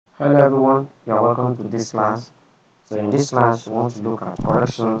Hello everyone, you are welcome to this class. So in this class, we want to look at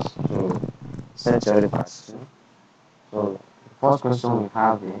corrections to set theory part 2. So the first question we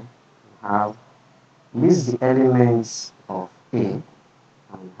have here, we have list the elements of A, and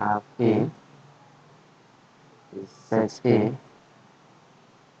we have A is set A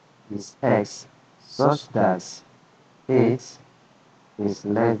is X such that 8 is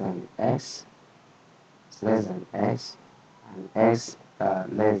less than X, and X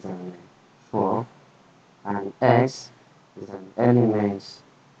less than 12, and X is an element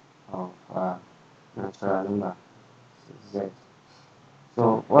of natural number Z.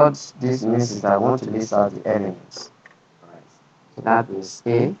 So what this means is that I want to list out the elements. Right. So that means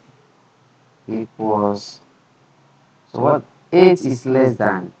A equals, so what, 8 is less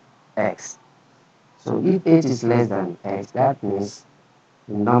than X. So if 8 is less than X, that means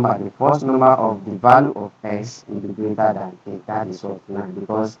the first number of the value of X will be greater than 8. That is what 9,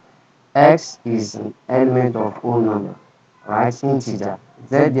 because X is an element of whole number, right? Integer.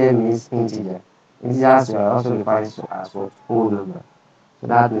 Z there means integer. Integers are also referred to as what? Whole number. So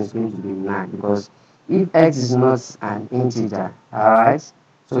that is going to be 9, because if X is not an integer, alright,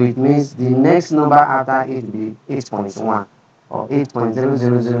 so it means the next number after it will be 8.1 or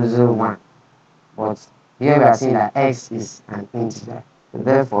 8.00001. But here we are saying that X is an integer. So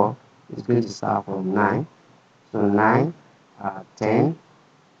therefore, it's going to start from 9. So 9, 10,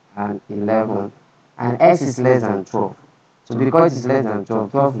 and 11. And X is less than 12. So because it's less than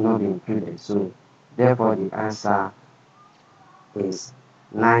 12, 12 will not be included. So therefore, the answer is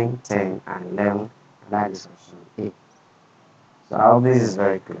 9, 10, and 11. And that is option A. So I hope this is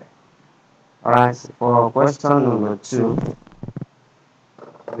very clear. Alright, so for question number 2,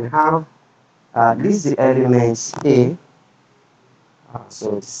 we have list the elements A.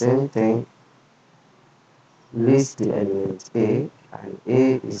 So the same thing, list the element A, and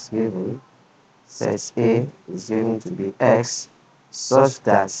A is given, set A is given to be X, such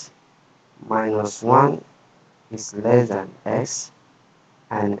that -1 is less than X,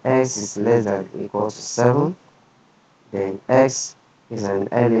 and X is less than or equal to 7, then X is an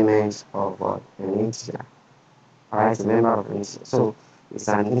element of what? An integer. Alright, a member of an integer. So it's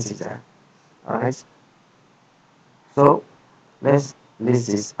an integer. Alright. So let's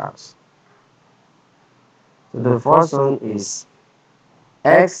list this out. So the first one is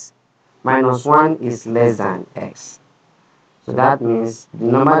X -1 is less than X. So that means the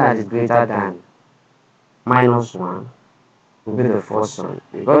number that is greater than -1 will be the first one.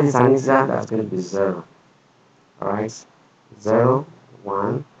 Because it's an integer, that's going to be 0. Alright. 0,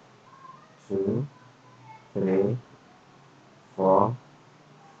 1, 2, 3, 4,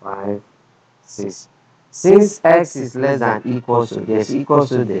 5, 6. Since X is less than equals to, there's equals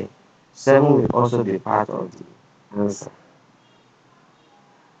to there, 7 will also be part of the answer.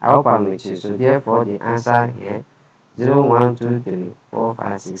 I hope I'm with you. So therefore the answer here, 0, 1, 2, 3, 4,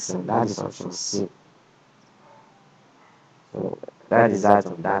 5, 6, 7. That is option C. So that is that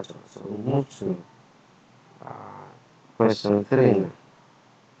of that one. So we move to question 3 now.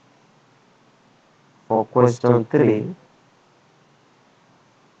 For question 3,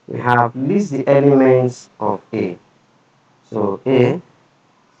 we have list the elements of A. So A,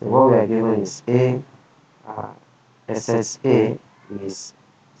 so what we are given is A, SSA is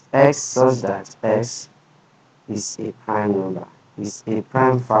X such that X is a prime number, is a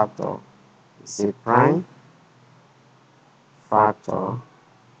prime factor, is a prime factor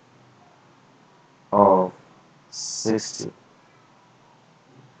of 60.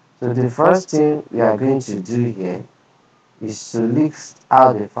 So the first thing we are going to do here is to list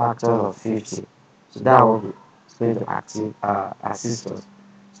out the factor of 50. So that will is going to assist us.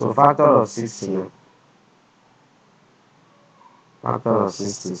 So factor of 60 now. Factor of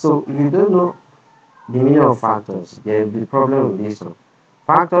 60. So if you don't know the meaning of factors, there will be problem with this one.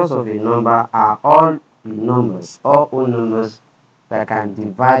 Factors of a number are all the numbers, all whole numbers that can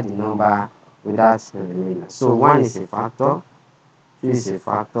divide the number without the remainder. So 1 is a factor, 2 is a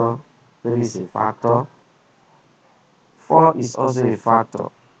factor, 3 is a factor, 4 is also a factor,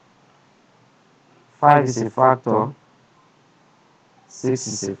 5 is a factor, 6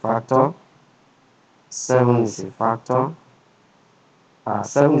 is a factor, 7 is a factor,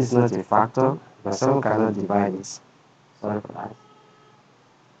 7 is not a factor, but 7 cannot divide it. Sorry for that.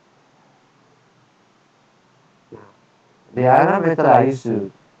 The other method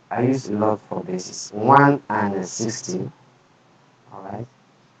I use a lot for this is 1 and 60. Alright.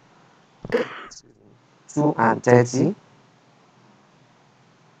 2 and 30,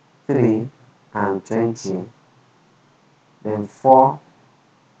 3 and 20, then 4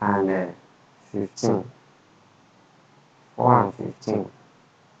 and 15. 4 and 15.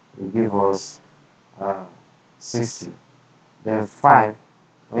 will give us 60. Then 5,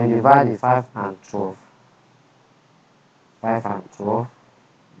 when you divide the 5 and 12, 5 and 12,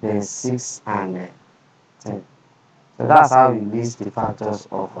 then 6 and 10. So that's how you list the factors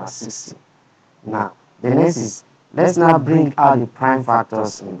of 60. Now, the next is, let's now bring out the prime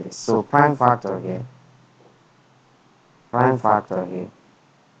factors in this. So prime factor here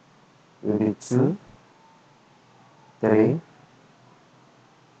will be 2, 3,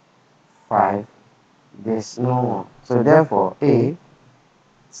 5. There's no one. So therefore,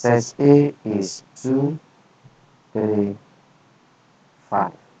 set A is 2, 3,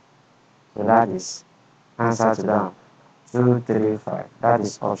 5. So that is answer to that. 2, 3, 5. That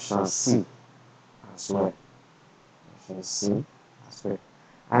is option C as well. Option C as well.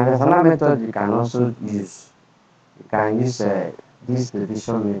 And there's another method you can also use. You can use this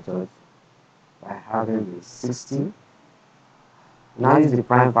division method by having the 60. Now use the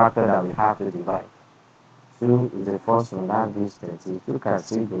prime factor that we have to divide. 2 is the first one, that gives 30. 2 can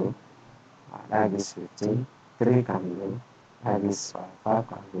still go, that gives 15. 3 can go, that gives 5. 5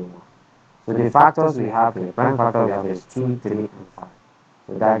 can go 1. So the factors we have, the prime factor we have is 2, 3, and 5.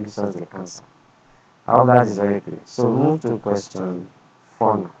 So that gives us the answer. I hope that is very clear. So move to question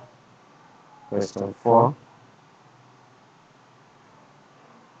 4 now. Question 4.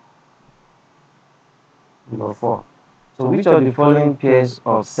 Number 4. So which of the following pairs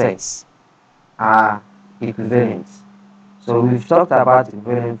of sets are equivalent? So we've talked about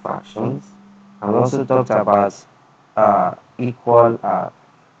equivalent fractions, and we also talked about equivalent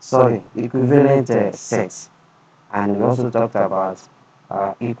sets, and we also talked about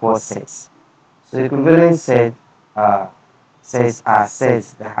equal sets. So equivalent sets are sets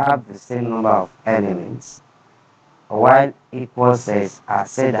that have the same number of elements, while equal sets are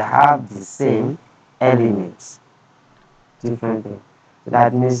sets that have the same elements. Different thing. So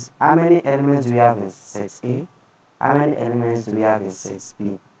that means how many elements do we have in set A? How many elements do we have in set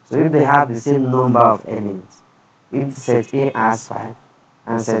B? So if they have the same number of elements, if set A has 5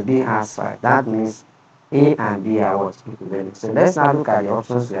 and set B has 5, that means A and B are what? Equivalent. So let's now look at the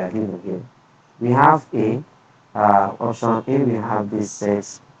options we are given here. We have A, option A, we have this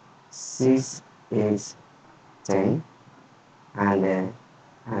set 6, 8, 10, and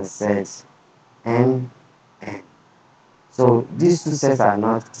set N, N. So these two sets are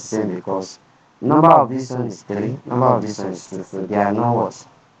not the same because number of this one is 3, number of this one is 2, so they are not what?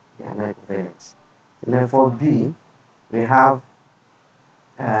 They are not equivalent. And then for B, we have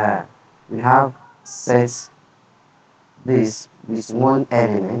sets this with one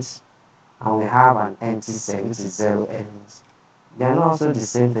element, and we have an empty set which is 0 elements. They are not also the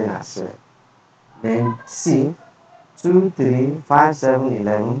same thing as well. Then C, 2, 3, 5, 7,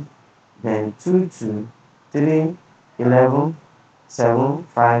 11, then 2, 2, 3, 11, 7,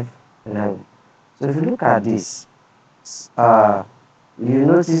 5, 11. So if you look at this, you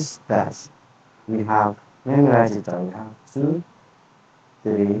notice that we have, let me write it down, we have 2,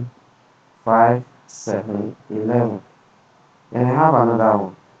 3, 5, 7, 11. Then we have another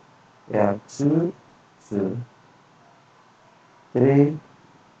one. We have 2, 2, 3,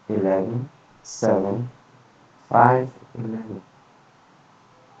 11, 7, 5, 11.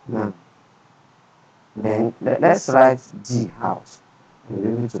 Now, then let's write D out and be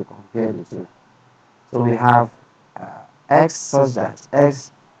able to compare the two. So we have x such that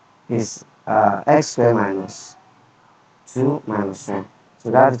x is x squared minus 2 minus 1. So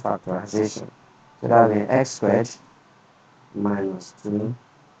that is factorization. So that will be x squared minus 2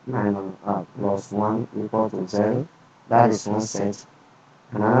 minus plus 1 equal to 0. That is one set.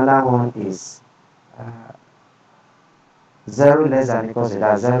 And another one is 0 less than equal to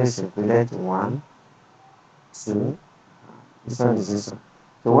that. 0 is equivalent to 1, 2. This one is this one.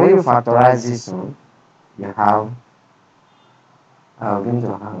 So when you factorize this one, you have going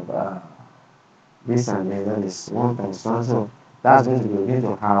to have this and then is 1 times 1. So that's going to be, we're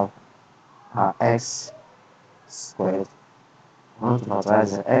going to have x squared. I want to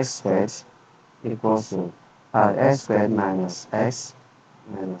factorize the x squared equals to x squared minus x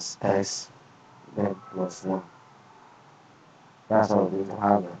then plus 1. That's what we're going to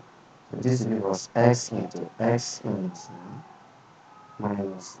have. So this will give us x into x minus 1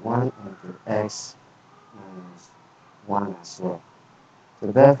 minus 1 into x minus 1 as well. So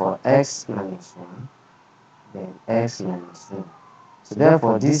therefore x minus 1 then x minus 1. So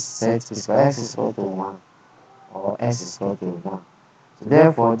therefore this set is for x is equal to 1 or x is equal to 1. So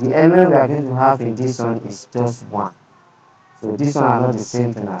therefore the element we are going to have in this one is just 1. So this one are not the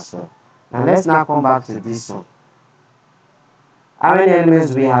same thing as well. Now let's now come back to this one. How many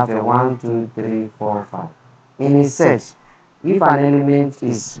elements do we have here? 1, 2, 3, 4, 5. In a set, If an element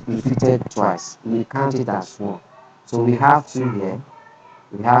is repeated twice, we count it as 1. So we have 2 here,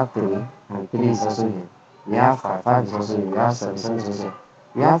 we have 3, and 3 is also here. We have 5, 5 is also here. We have 7, 7 is also here.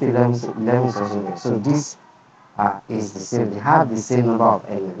 We have 11, 11 is also here. So this is the same. They have the same number of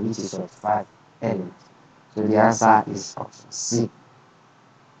elements, which is 5 elements. So the answer is option C.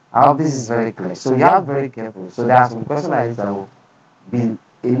 I hope this is very clear. So you have to be very careful. So there are some questions like this that will be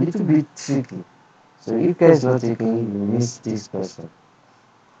a little bit tricky. So if care is not taken, you miss this question.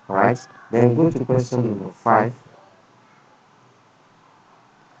 Alright? Then go to question number 5.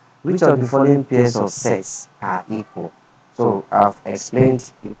 Which of the following pairs of sets are equal? So I've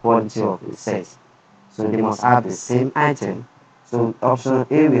explained the quality of the set. So they must have the same item. So option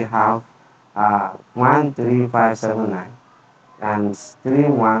A we have 1, 3, 5, 7, 9 and 3,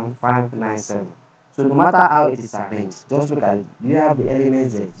 1, 5, 9, 7. So no matter how it is arranged, just look at it. Do you have the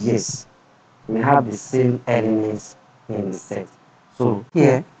elements there? Yes. We have the same elements in the set. So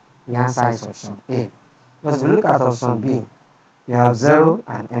here, the answer is option A. Because if you look at option B, you have 0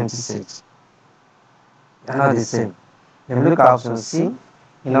 and empty set. They are not the same. If you look at option C,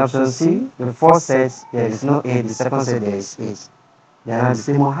 in option C, the first set, there is no 8. The second set, there is 8. They are not the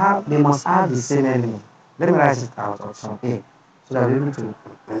same. They must have the same element. Let me write it out, option A. So that we're able to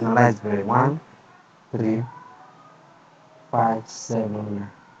analyze very 1, 3, 5, 7,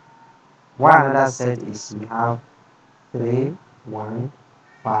 9. One another set is we have 3, 1,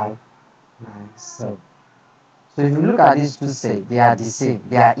 5, 9, 7. So if you look at these two sets, they are the same,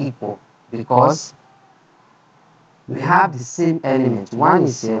 they are equal because we have the same element. 1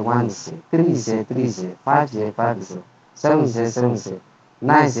 is here, 1 is here, 3 is here, 3 is here, 5 is here, 5 is here, 7 is here, 7 is here,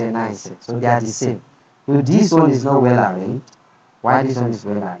 9 is here, 9 is here. So they are the same. So this one is not well arranged, while this one is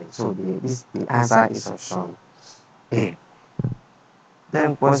well arranged. So the answer is option A.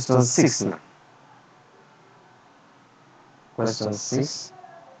 Then question 6 now. Question 6.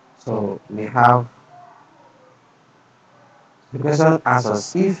 So we have the question asks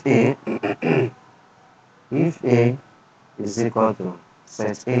us if A if A is equal to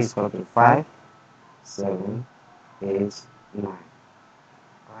set A is equal to 5, 7, 8, 9,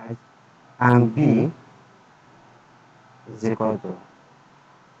 right? And B is equal to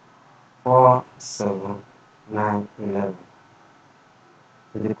 4, 7, 9, 11.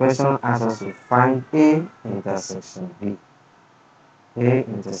 So the question asks us to find A intersection B. A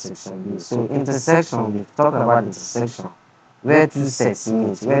intersection B. So intersection, we've talked about intersection, where two sets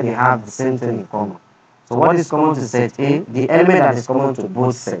meet, where they have the same thing in common. So what is common to set A? The element that is common to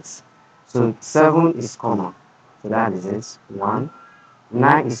both sets. So 7 is common. So that is it. 1.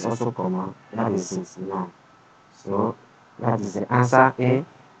 9 is also common. That is it. 9. So that is the answer. A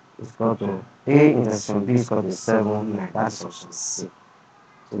is equal to A intersection B is equal to 7, 9. That's option C.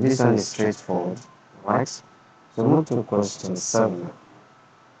 So this one is straightforward. Right? So move to question 7.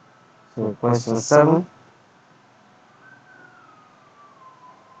 So question 7.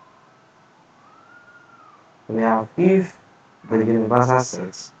 We have if the universal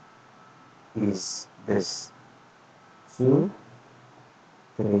set is this 2,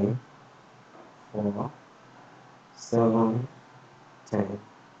 3, 4, 7, 10,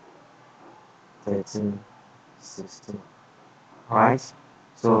 13, 16. Alright?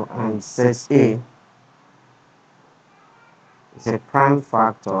 So and set A is a prime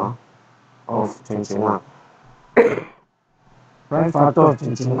factor of 21. Prime factor of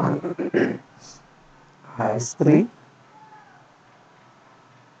 21 is 3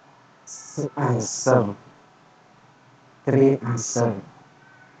 and 7. 3 and 7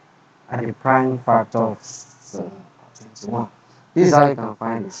 are the prime factor of 21. This is how you can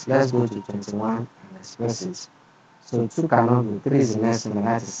find this. Let's go to 21 and express it. So 2 cannot be 3 is the next one,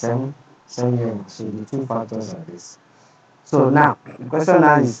 that is 7. 7 here. So the two factors are this. So now the question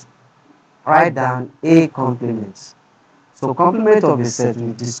now is write down A complement. So complement of the set,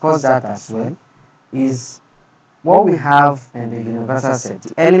 we discussed that as well, is what we have in the universal set,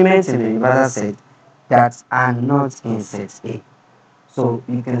 the elements in the universal set that are not in set A. So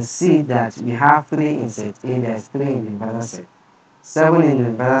you can see that we have 3 in set A, there's 3 in the universal set, 7 in the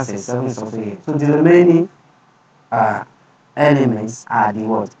universal set, 7 is also here. So the remaining elements are the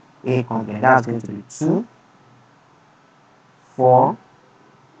what? A complement. That's going to be 2, 4,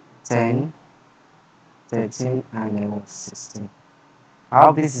 10, 13, and 16. I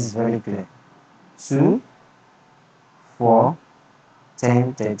hope this is very clear. 2, 4,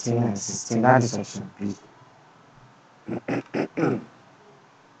 10, 13, and 16. That is option B.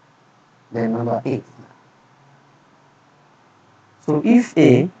 Then number 8. So if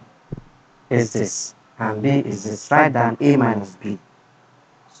A is this and B is this, write down A minus B.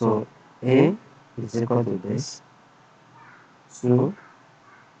 So A is equal to this, 2,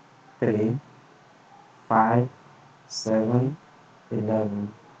 3, 5, 7,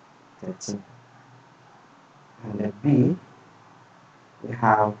 11, 13. And the B, we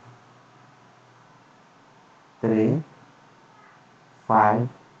have 3, 5,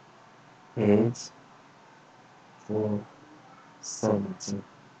 8, 12, 17.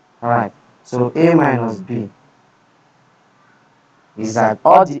 Alright, so A minus B is that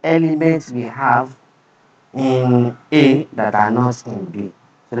all the elements we have in A that are not in B.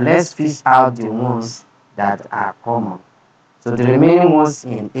 So let's fish out the ones that are common. So the remaining ones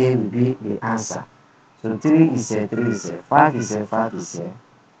in A will be the answer. So 3 is here, 3 is here, 5 is here, 5 is here.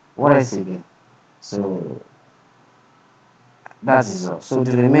 What else again? So that is all. So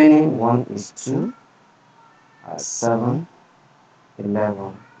the remaining one is 2, 7, 11,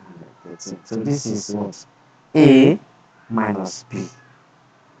 and 13. So this is what? A minus B.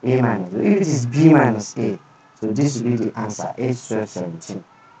 A minus B. If it is B minus A, so this will be the answer, 8, 12, 17.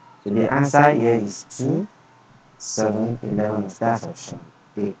 So the answer here is 2, 7, 11. That's option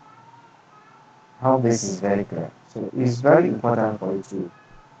A. How this is very clear. So it's very important for you to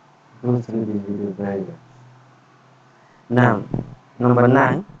go through this video very well. Now, number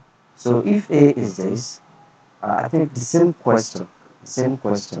 9. So if A is this, I think the same question. Same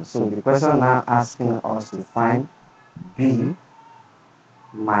question. So the question now asking us to find B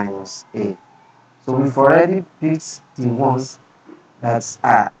minus A. So we've already picked the ones that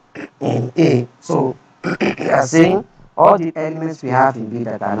are in A. So we are saying all the elements we have in B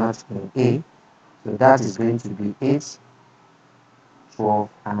that are not in A. So that is going to be 8, 12,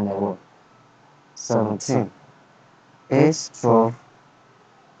 and 17. 8, 12,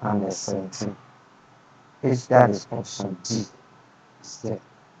 and 17. That is option D. There.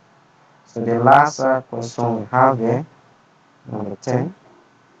 So the last question we have here, number 10.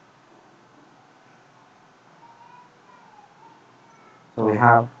 So we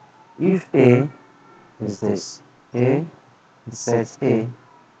have, if A is this, A, it says A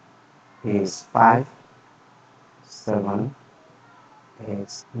is 5, 7,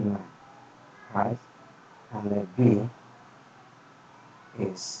 8, 9, right? And the B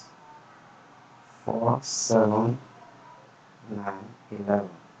is 4, 7, 9, 11.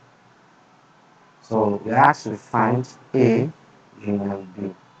 So we have to find A union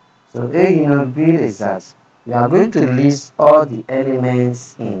B. So A union B is that we are going to list all the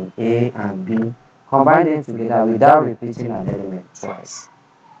elements in A and B, combine them together without repeating an element twice.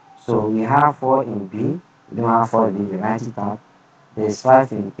 So we have 4 in B, we don't have 4 in B, we write it out. There's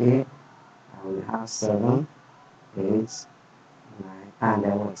 5 in A, and we have 7, 8, 9, and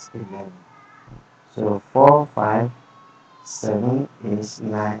there was 11. So 4, 5, 7, 8,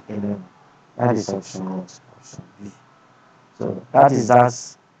 9, 11. That is option A, option B. So that is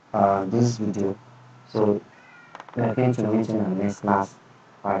this video. So we are going to meet in the next class.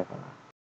 Bye for now.